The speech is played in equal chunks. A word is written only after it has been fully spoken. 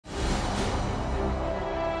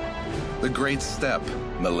The Great Steppe,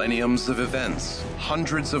 millenniums of events,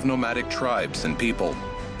 hundreds of nomadic tribes and people.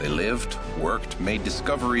 They lived, worked, made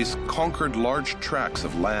discoveries, conquered large tracts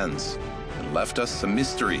of lands, and left us some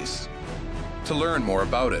mysteries. To learn more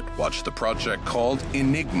about it, watch the project called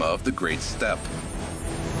Enigma of the Great Steppe.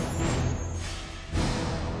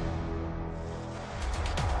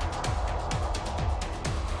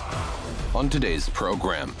 On today's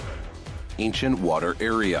program, Ancient Water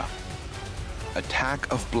Area, Attack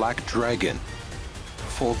of Black Dragon,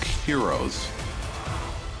 Folk Heroes,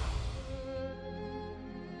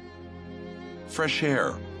 fresh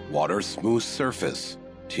air, water smooth surface,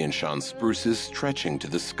 Tian Shan spruces stretching to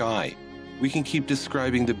the sky. We can keep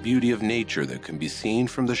describing the beauty of nature that can be seen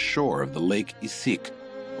from the shore of the lake Issyk,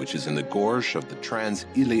 which is in the gorge of the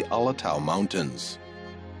Trans-Ili Alatau Mountains.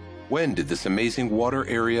 When did this amazing water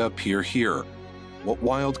area appear here? What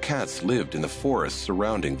wild cats lived in the forests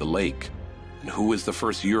surrounding the lake? And who was the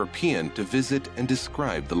first European to visit and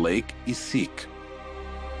describe the lake Issyk?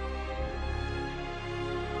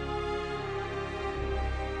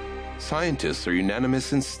 Scientists are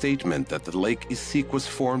unanimous in statement that the lake Issyk was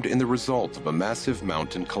formed in the result of a massive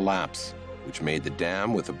mountain collapse, which made the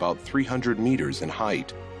dam with about 300 meters in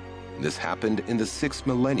height. And this happened in the 6th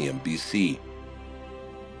millennium BC.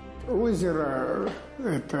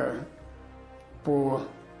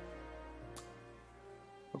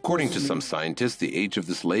 According to some scientists, the age of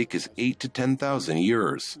this lake is 8,000 to 10,000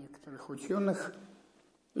 years.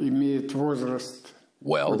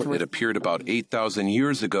 Well, it appeared about 8,000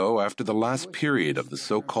 years ago after the last period of the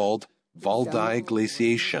so-called Valdai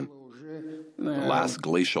glaciation, the last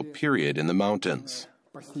glacial period in the mountains.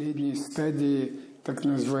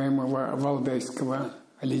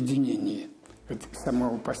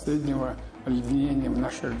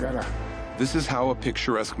 This is how a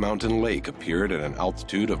picturesque mountain lake appeared at an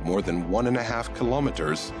altitude of more than 1.5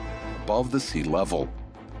 kilometers above the sea level.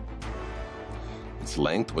 Its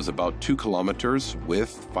length was about 2 kilometers,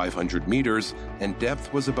 width 500 meters, and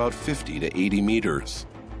depth was about 50 to 80 meters.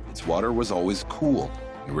 Its water was always cool.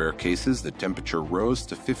 In rare cases, the temperature rose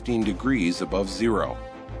to 15 degrees above zero.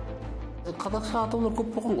 It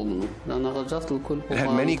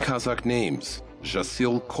had many Kazakh names: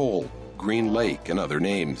 Jasil Kol, Green Lake, and other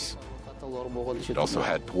names. It also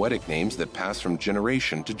had poetic names that passed from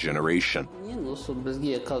generation to generation.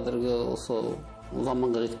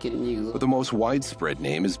 But the most widespread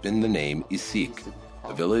name has been the name Issyk.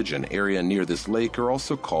 The village and area near this lake are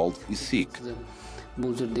also called Issyk.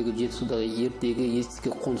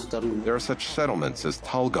 There are such settlements as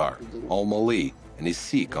Talgar, Al-Mali, and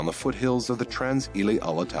Issyk on the foothills of the Trans-Ili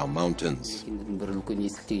Alatau Mountains.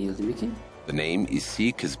 The name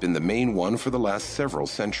Issyk has been the main one for the last several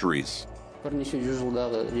centuries.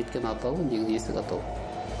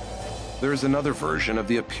 There is another version of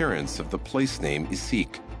the appearance of the place name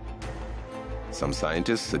Issyk. Some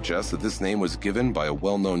scientists suggest that this name was given by a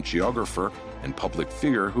well-known geographer and public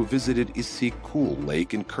figure who visited Issyk Kul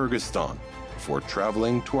Lake in Kyrgyzstan before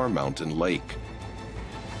traveling to our mountain lake.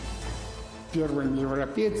 Well,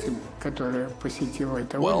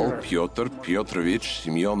 Pyotr Pyotrovich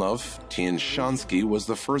Semyonov Tienshansky was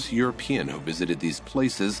the first European who visited these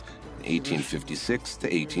places in 1856 to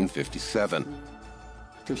 1857.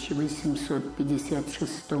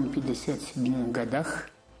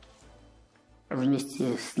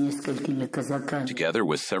 Together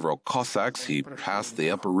with several Cossacks, he passed the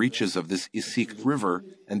upper reaches of this Issyk River,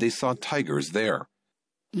 and they saw tigers there.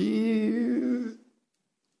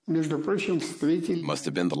 Must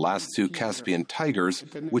have been the last 2 Caspian tigers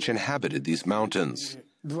which inhabited these mountains.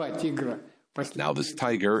 Now this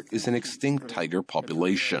tiger is an extinct tiger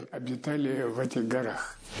population.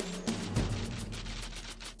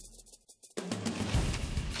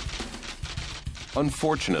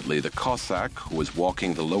 Unfortunately, the Cossack, who was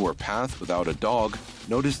walking the lower path without a dog,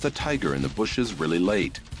 noticed the tiger in the bushes really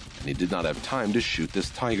late, and he did not have time to shoot this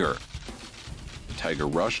tiger. The tiger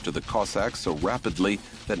rushed to the Cossack so rapidly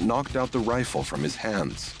that knocked out the rifle from his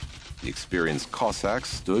hands. The experienced Cossack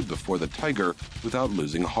stood before the tiger without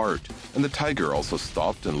losing heart, and the tiger also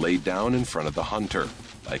stopped and lay down in front of the hunter,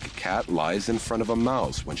 like a cat lies in front of a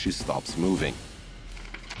mouse when she stops moving.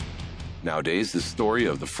 Nowadays, the story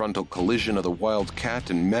of the frontal collision of the wild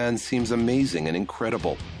cat and man seems amazing and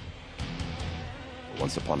incredible.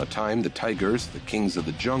 Once upon a time, the tigers, the kings of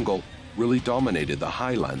the jungle, really dominated the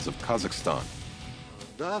highlands of Kazakhstan.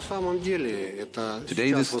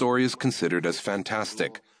 Today, this story is considered as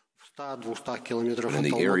fantastic. But in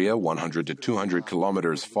the area 100 to 200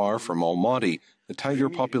 kilometers far from Almaty, the tiger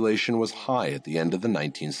population was high at the end of the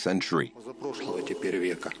 19th century.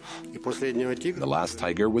 The last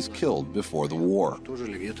tiger was killed before the war.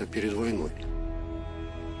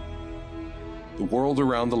 The world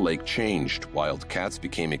around the lake changed. Wild cats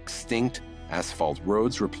became extinct, asphalt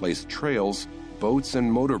roads replaced trails, boats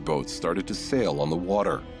and motorboats started to sail on the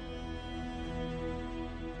water.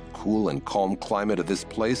 The cool and calm climate of this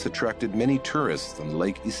place attracted many tourists, and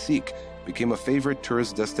Lake Issyk became a favorite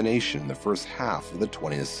tourist destination in the first half of the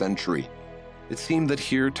 20th century. It seemed that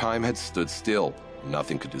here time had stood still, and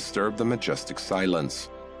nothing could disturb the majestic silence.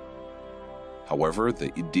 However,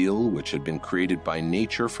 the idyll, which had been created by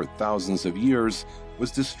nature for thousands of years,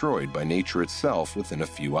 was destroyed by nature itself within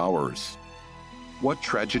a few hours. What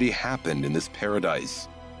tragedy happened in this paradise?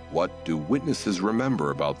 What do witnesses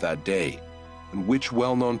remember about that day? And which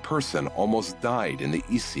well-known person almost died in the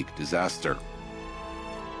Issyk disaster?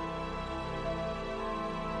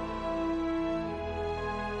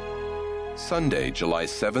 Sunday, July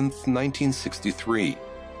 7th, 1963. It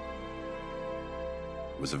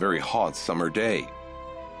was a very hot summer day.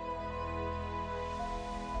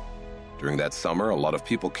 During that summer, a lot of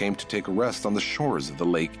people came to take a rest on the shores of the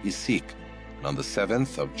Lake Issyk. And on the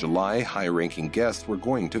 7th of July, high-ranking guests were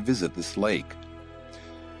going to visit this lake.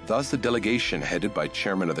 Thus, a delegation headed by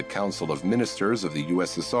Chairman of the Council of Ministers of the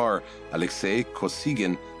USSR, Alexei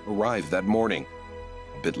Kosygin, arrived that morning.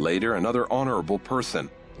 A bit later, another honorable person,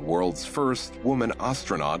 the world's first woman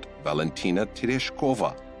astronaut, Valentina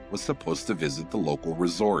Tereshkova, was supposed to visit the local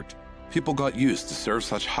resort. People got used to serve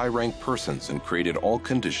such high-ranked persons and created all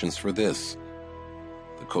conditions for this.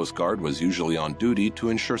 The Coast Guard was usually on duty to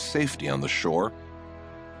ensure safety on the shore,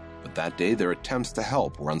 but that day their attempts to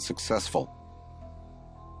help were unsuccessful.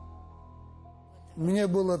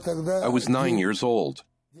 I was 9 years old.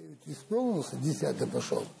 It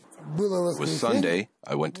was Sunday.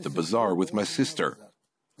 I went to the bazaar with my sister.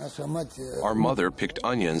 Our mother picked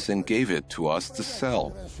onions and gave it to us to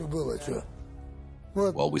sell.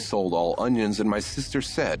 Well, we sold all onions, and my sister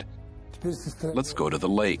said, "Let's go to the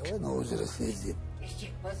lake."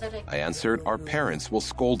 I answered, "Our parents will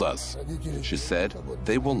scold us." She said,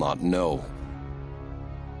 "They will not know."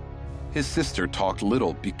 His sister talked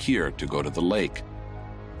little Bekir to go to the lake.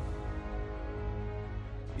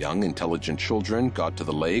 Young, intelligent children got to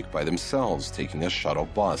the lake by themselves, taking a shuttle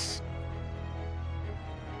bus.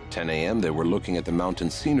 At 10 a.m., they were looking at the mountain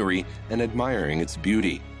scenery and admiring its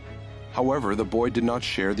beauty. However, the boy did not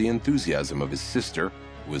share the enthusiasm of his sister,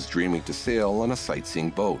 who was dreaming to sail on a sightseeing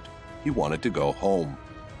boat. He wanted to go home.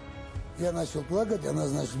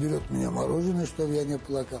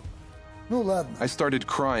 I started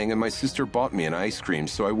crying, and my sister bought me an ice cream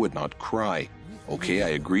so I would not cry. Okay, I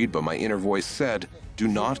agreed, but my inner voice said, "Do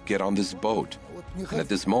not get on this boat." And at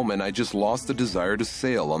this moment, I just lost the desire to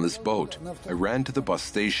sail on this boat. I ran to the bus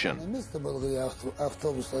station.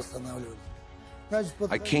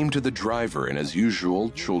 I came to the driver, and as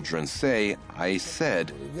usual, children say, I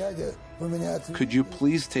said, "Could you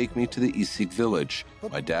please take me to the Issyk village?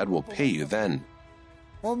 My dad will pay you then."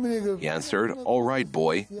 He answered, "All right,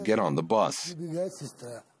 boy, get on the bus."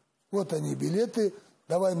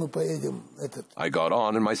 I got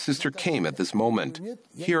on, and my sister came at this moment.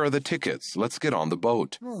 "Here are the tickets. Let's get on the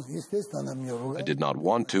boat." I did not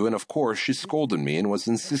want to, and of course she scolded me and was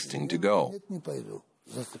insisting to go.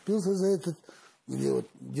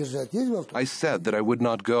 I said that I would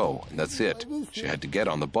not go, and that's it. She had to get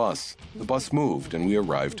on the bus. The bus moved, and we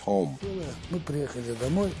arrived home.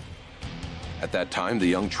 At that time, the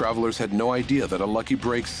young travelers had no idea that a lucky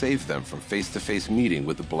break saved them from face-to-face meeting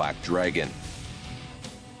with the Black Dragon.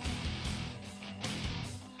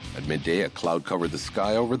 At midday, a cloud covered the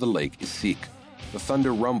sky over the Lake Issyk. The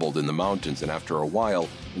thunder rumbled in the mountains, and after a while,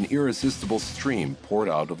 an irresistible stream poured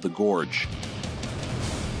out of the gorge.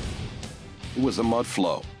 It was a mud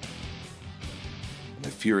flow, and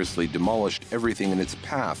it furiously demolished everything in its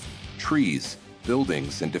path: trees,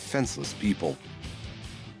 buildings, and defenseless people.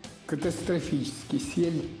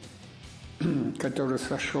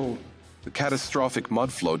 The catastrophic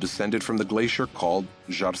mud flow descended from the glacier called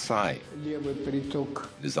Zharsai.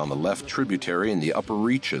 It is on the left tributary in the upper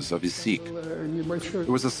reaches of Issyk.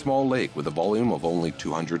 There was a small lake with a volume of only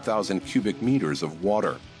 200,000 cubic meters of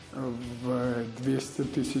water.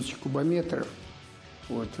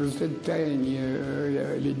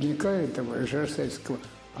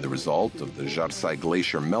 The result of the Zharsai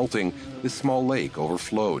glacier melting, this small lake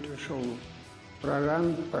overflowed.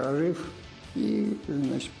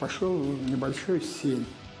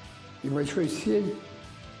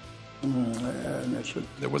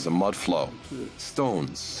 There was a mud flow.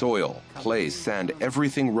 Stones, soil, clay, sand,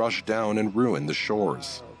 everything rushed down and ruined the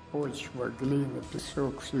shores. Почва, глина,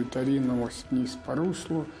 песок, все это ринулось вниз по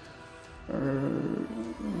руслу.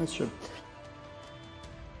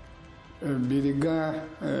 Берега,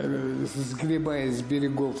 сгребая с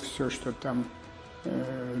берегов все, что там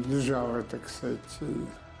лежало, так сказать,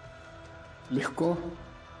 легко.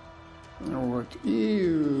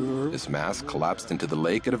 This mass collapsed into the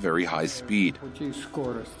lake at a very high speed.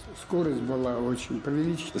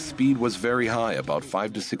 The speed was very high, about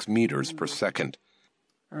 5 to 6 meters per second.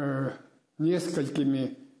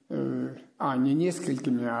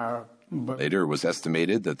 Later, it was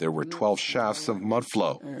estimated that there were 12 shafts of mud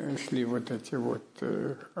flow.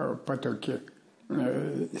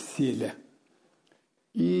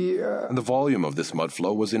 And the volume of this mud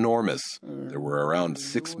flow was enormous. There were around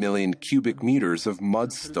 6 million cubic meters of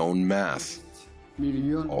mudstone mass.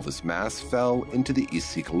 All this mass fell into the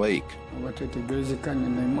Issyk Lake.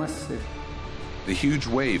 The huge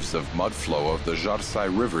waves of mud flow of the Zharsai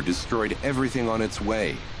River destroyed everything on its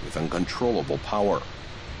way with uncontrollable power.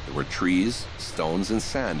 There were trees, stones, and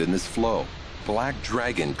sand in this flow. Black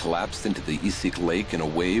Dragon collapsed into the Issyk Lake in a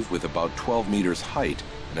wave with about 12 meters height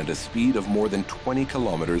and at a speed of more than 20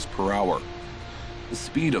 kilometers per hour. The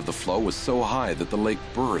speed of the flow was so high that the lake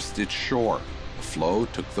burst its shore. The flow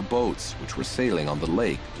took the boats, which were sailing on the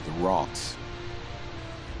lake, to the rocks.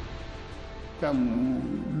 There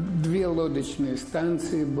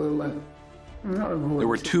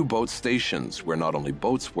were 2 boat stations where not only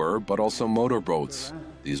boats were, but also motorboats.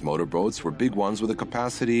 These motorboats were big ones with a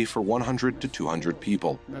capacity for 100 to 200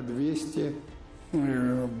 people.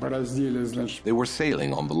 They were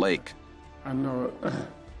sailing on the lake. The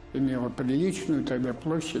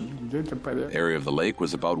area of the lake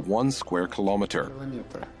was about 1 square kilometer.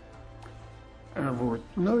 A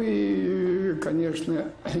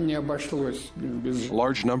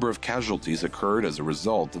large number of casualties occurred as a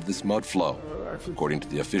result of this mud flow. According to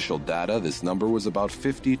the official data, this number was about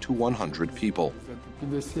 50 to 100 people.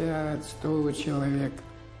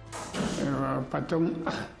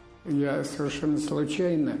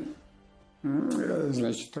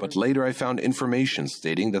 But later I found information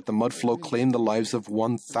stating that the mud flow claimed the lives of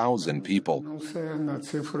 1,000 people.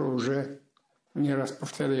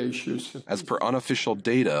 As per unofficial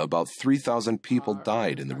data, about 3,000 people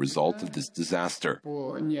died in the result of this disaster.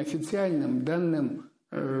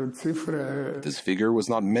 This figure was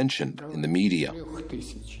not mentioned in the media.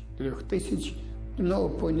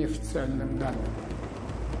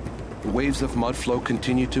 The waves of mud flow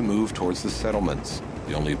continued to move towards the settlements.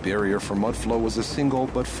 The only barrier for mud flow was a single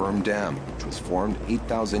but firm dam, which was formed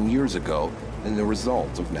 8,000 years ago and the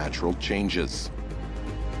result of natural changes.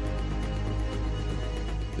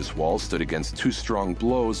 This wall stood against 2 strong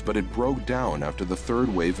blows, but it broke down after the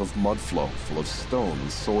 3rd wave of mud flow full of stone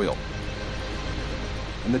and soil.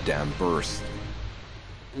 And the dam burst.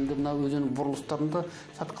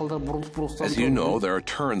 As you know, there are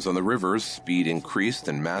turns on the rivers, speed increased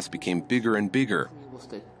and mass became bigger and bigger.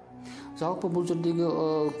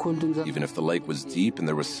 Even if the lake was deep and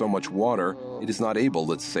there was so much water, it is not able,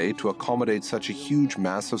 let's say, to accommodate such a huge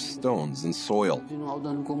mass of stones and soil.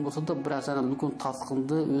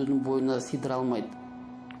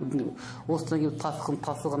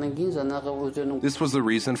 This was the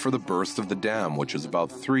reason for the burst of the dam, which is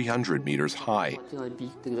about 300 meters high.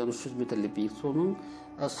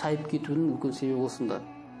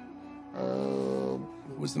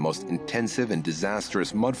 It was the most intensive and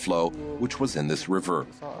disastrous mud flow which was in this river.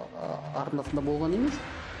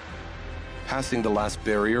 Passing the last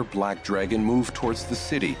barrier, Black Dragon moved towards the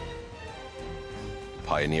city.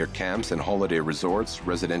 Pioneer camps and holiday resorts,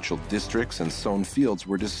 residential districts, and sown fields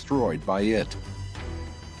were destroyed by it.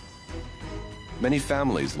 Many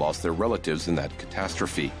families lost their relatives in that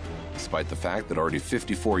catastrophe. Despite the fact that already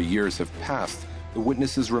 54 years have passed, the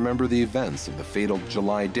witnesses remember the events of the fatal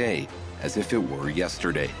July day as if it were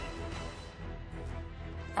yesterday.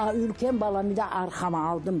 I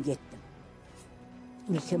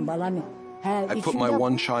put my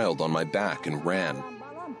one child on my back and ran.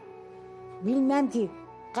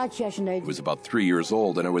 I was about 3 years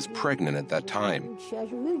old and I was pregnant at that time.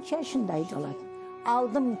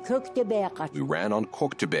 We ran on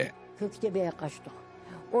Koktepe.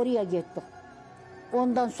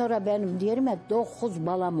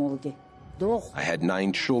 I had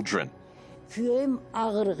 9 children.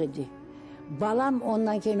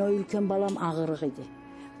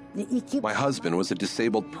 My husband was a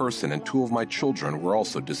disabled person and 2 of my children were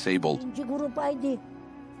also disabled.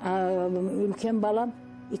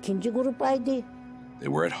 They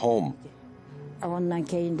were at home.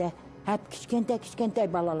 I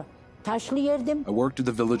worked at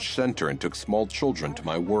the village center and took small children to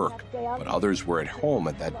my work, but others were at home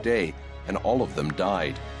at that day, and all of them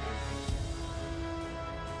died.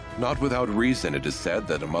 Not without reason, it is said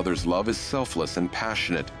that a mother's love is selfless and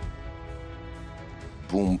passionate.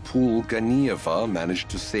 Bumpul Ganieva managed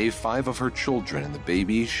to save 5 of her children and the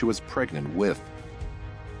baby she was pregnant with.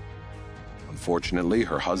 Unfortunately,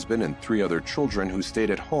 her husband and 3 other children who stayed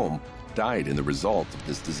at home died in the result of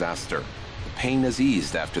this disaster. The pain has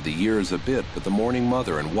eased after the years a bit, but the mourning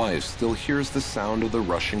mother and wife still hears the sound of the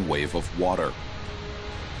rushing wave of water.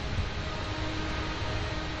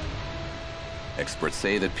 Experts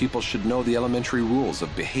say that people should know the elementary rules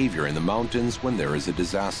of behavior in the mountains when there is a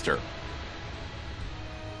disaster.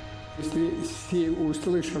 If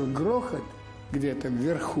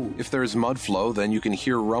there is mud flow, then you can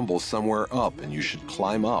hear rumble somewhere up, and you should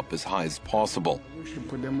climb up as high as possible.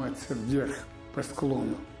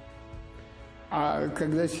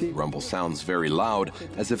 Rumble sounds very loud,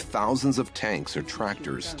 as if thousands of tanks or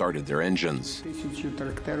tractors started their engines.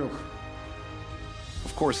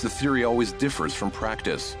 Of course, the theory always differs from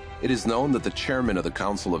practice. It is known that the chairman of the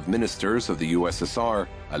Council of Ministers of the USSR,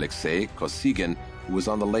 Alexei Kosygin, who was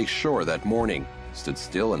on the lake shore that morning, stood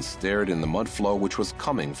still and stared in the mud flow which was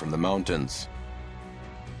coming from the mountains.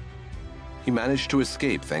 He managed to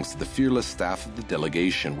escape thanks to the fearless staff of the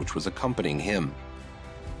delegation which was accompanying him.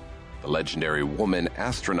 The legendary woman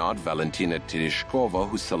astronaut Valentina Tereshkova,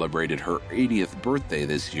 who celebrated her 80th birthday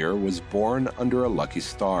this year, was born under a lucky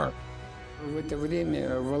star.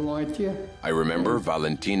 I remember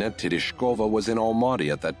Valentina Tereshkova was in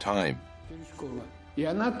Almaty at that time. She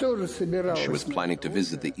was planning to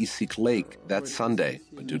visit the Issyk Lake that Sunday,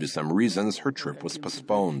 but due to some reasons, her trip was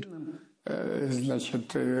postponed.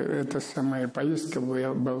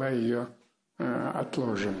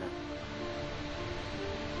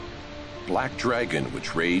 Black Dragon,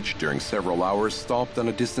 which raged during several hours, stopped on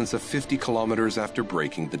a distance of 50 kilometers after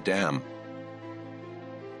breaking the dam.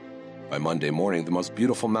 By Monday morning, the most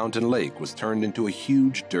beautiful mountain lake was turned into a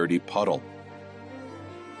huge, dirty puddle.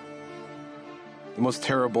 The most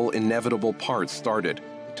terrible, inevitable part started,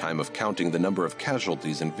 the time of counting the number of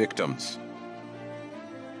casualties and victims.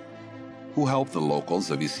 Who helped the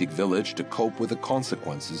locals of Issyk village to cope with the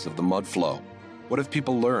consequences of the mud flow? What have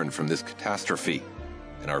people learned from this catastrophe?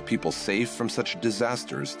 And are people safe from such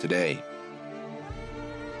disasters today?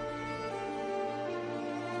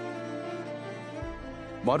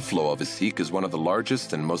 Mud flow of Issyk is one of the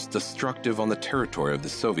largest and most destructive on the territory of the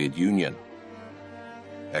Soviet Union.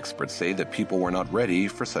 Experts say that people were not ready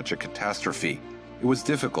for such a catastrophe. It was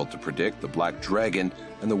difficult to predict the Black Dragon,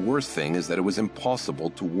 and the worst thing is that it was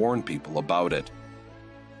impossible to warn people about it.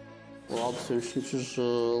 It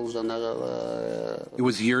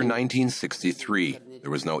was year 1963.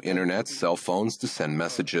 There was no internet, cell phones to send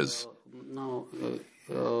messages.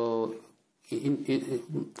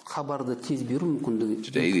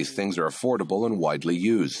 Today, these things are affordable and widely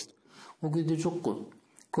used.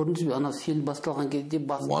 One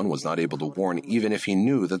was not able to warn even if he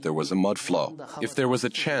knew that there was a mud flow. If there was a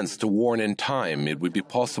chance to warn in time, it would be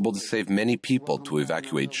possible to save many people, to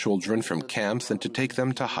evacuate children from camps and to take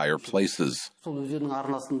them to higher places. It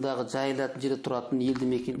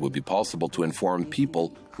would be possible to inform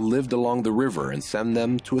people who lived along the river and send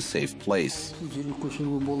them to a safe place.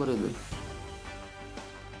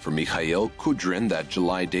 For Mikhail Kudrin, that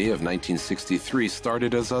July day of 1963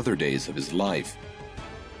 started as other days of his life.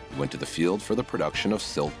 He went to the field for the production of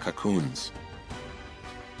silk cocoons.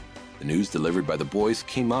 The news delivered by the boys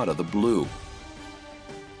came out of the blue.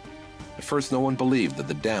 At first, no one believed that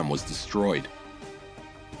the dam was destroyed.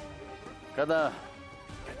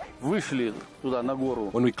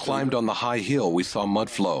 When we climbed on the high hill, we saw mud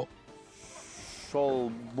flow.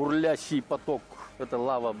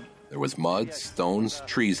 There was mud, stones,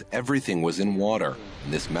 trees, everything was in water,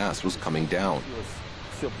 and this mass was coming down.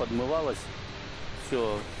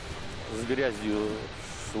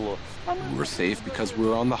 We were safe because we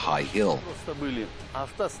were on the high hill.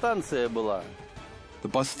 The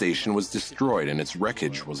bus station was destroyed and its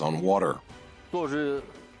wreckage was on water.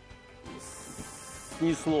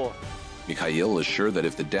 Mikhail is sure that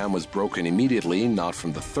if the dam was broken immediately, not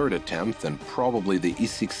from the third attempt, then probably the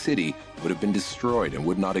Issyk city would have been destroyed and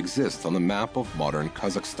would not exist on the map of modern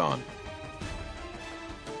Kazakhstan.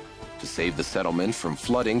 To save the settlement from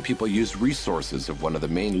flooding, people used resources of one of the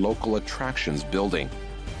main local attractions building.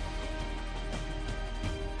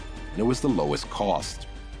 And it was the lowest cost.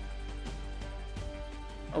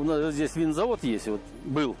 There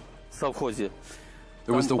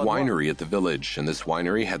was the winery at the village, and this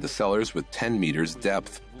winery had the cellars with 10 meters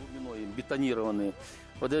depth.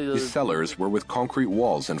 His cellars were with concrete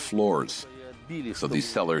walls and floors. So these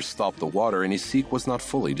cellars stopped the water and Issyk was not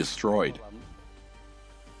fully destroyed.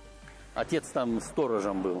 My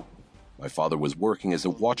father was working as a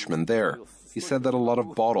watchman there. He said that a lot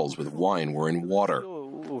of bottles with wine were in water.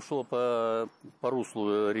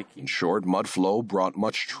 In short, mud flow brought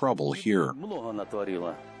much trouble here.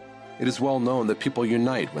 It is well known that people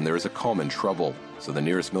unite when there is a common trouble, so the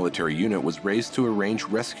nearest military unit was raised to arrange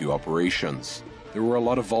rescue operations. There were a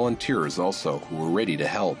lot of volunteers also who were ready to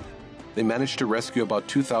help. They managed to rescue about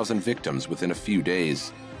 2,000 victims within a few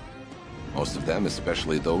days. Most of them,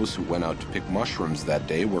 especially those who went out to pick mushrooms that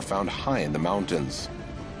day, were found high in the mountains.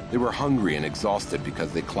 They were hungry and exhausted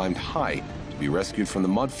because they climbed high to be rescued from the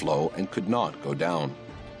mud flow and could not go down.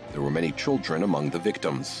 There were many children among the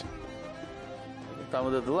victims.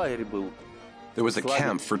 There was a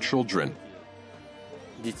camp for children,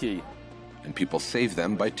 and people saved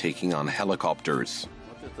them by taking on helicopters.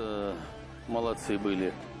 A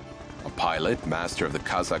pilot, master of the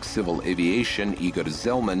Kazakh civil aviation, Igor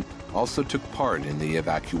Zelman, also took part in the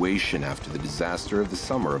evacuation after the disaster of the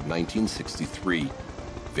summer of 1963.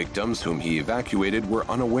 Victims whom he evacuated were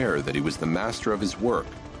unaware that he was the master of his work,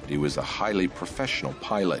 that he was a highly professional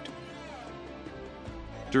pilot.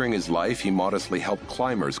 During his life, he modestly helped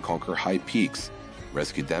climbers conquer high peaks,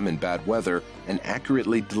 rescued them in bad weather, and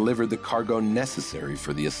accurately delivered the cargo necessary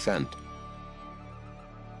for the ascent.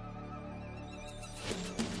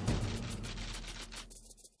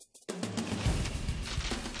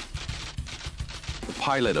 The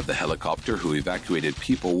pilot of the helicopter who evacuated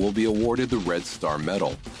people will be awarded the Red Star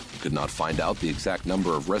Medal. He could not find out the exact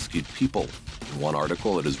number of rescued people. In one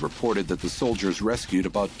article, it is reported that the soldiers rescued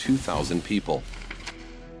about 2,000 people.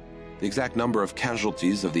 The exact number of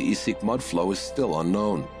casualties of the Issyk mudflow is still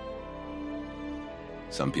unknown.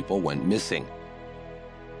 Some people went missing.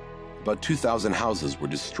 About 2,000 houses were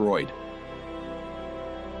destroyed.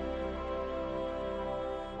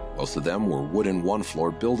 Most of them were wooden one-floor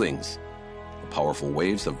buildings. The powerful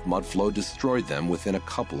waves of mudflow destroyed them within a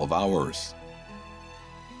couple of hours.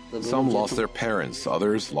 Some lost their parents,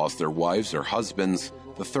 others lost their wives or husbands,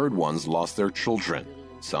 the third ones lost their children.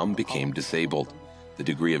 Some became disabled. The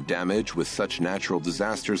degree of damage with such natural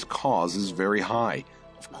disasters cause is very high.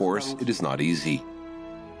 Of course, it is not easy.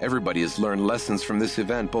 Everybody has learned lessons from this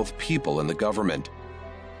event, both people and the government.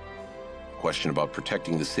 The question about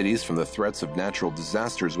protecting the cities from the threats of natural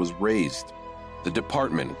disasters was raised. The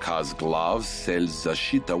department Kazglav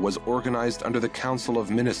Selzashita was organized under the Council of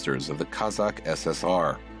Ministers of the Kazakh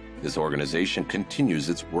SSR. This organization continues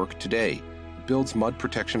its work today. It builds mud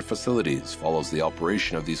protection facilities, follows the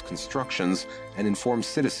operation of these constructions, and informs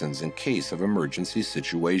citizens in case of emergency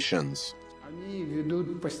situations.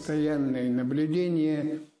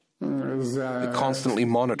 They constantly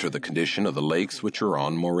monitor the condition of the lakes which are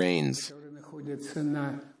on moraines.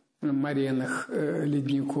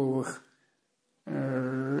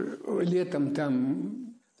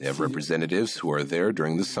 They have representatives who are there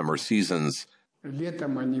during the summer seasons. They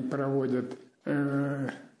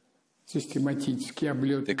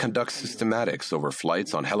conduct systematics over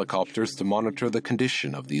flights on helicopters to monitor the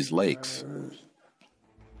condition of these lakes.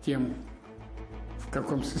 In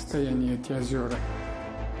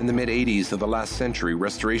the mid-80s of the last century,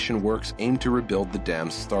 restoration works aimed to rebuild the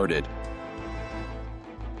dams started.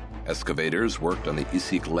 Excavators worked on the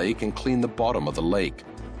Issyk Lake and cleaned the bottom of the lake.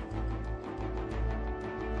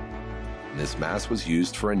 And this mass was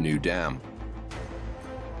used for a new dam.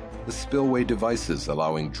 The spillway devices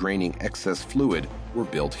allowing draining excess fluid were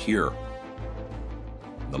built here.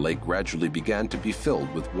 The lake gradually began to be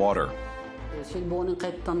filled with water. After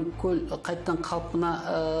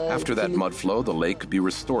that mud flow, the lake could be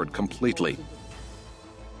restored completely.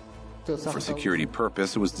 For security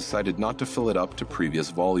purpose, it was decided not to fill it up to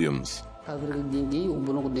previous volumes.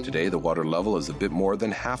 Today, the water level is a bit more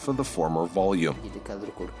than half of the former volume.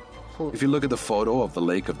 If you look at the photo of the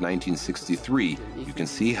lake of 1963, you can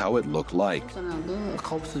see how it looked like.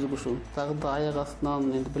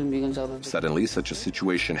 Suddenly, such a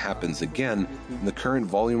situation happens again, and the current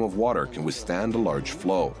volume of water can withstand a large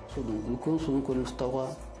flow.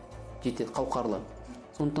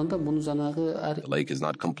 The lake is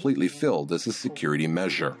not completely filled as a security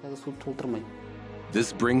measure.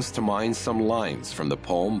 This brings to mind some lines from the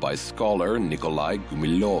poem by scholar Nikolai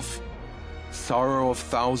Gumilov. Sorrow of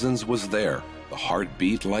thousands was there, the heart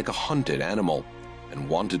beat like a hunted animal, and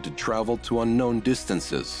wanted to travel to unknown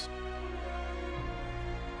distances.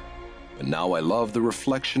 But now I love the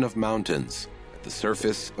reflection of mountains at the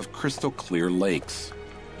surface of crystal clear lakes.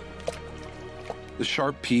 The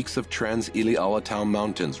sharp peaks of Trans-Ili Alatau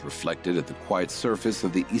Mountains reflected at the quiet surface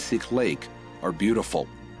of the Issyk Lake are beautiful.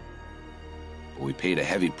 But we paid a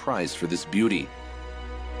heavy price for this beauty.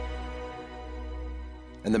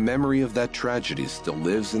 And the memory of that tragedy still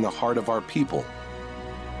lives in the heart of our people,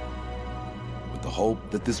 with the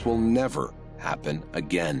hope that this will never happen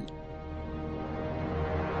again.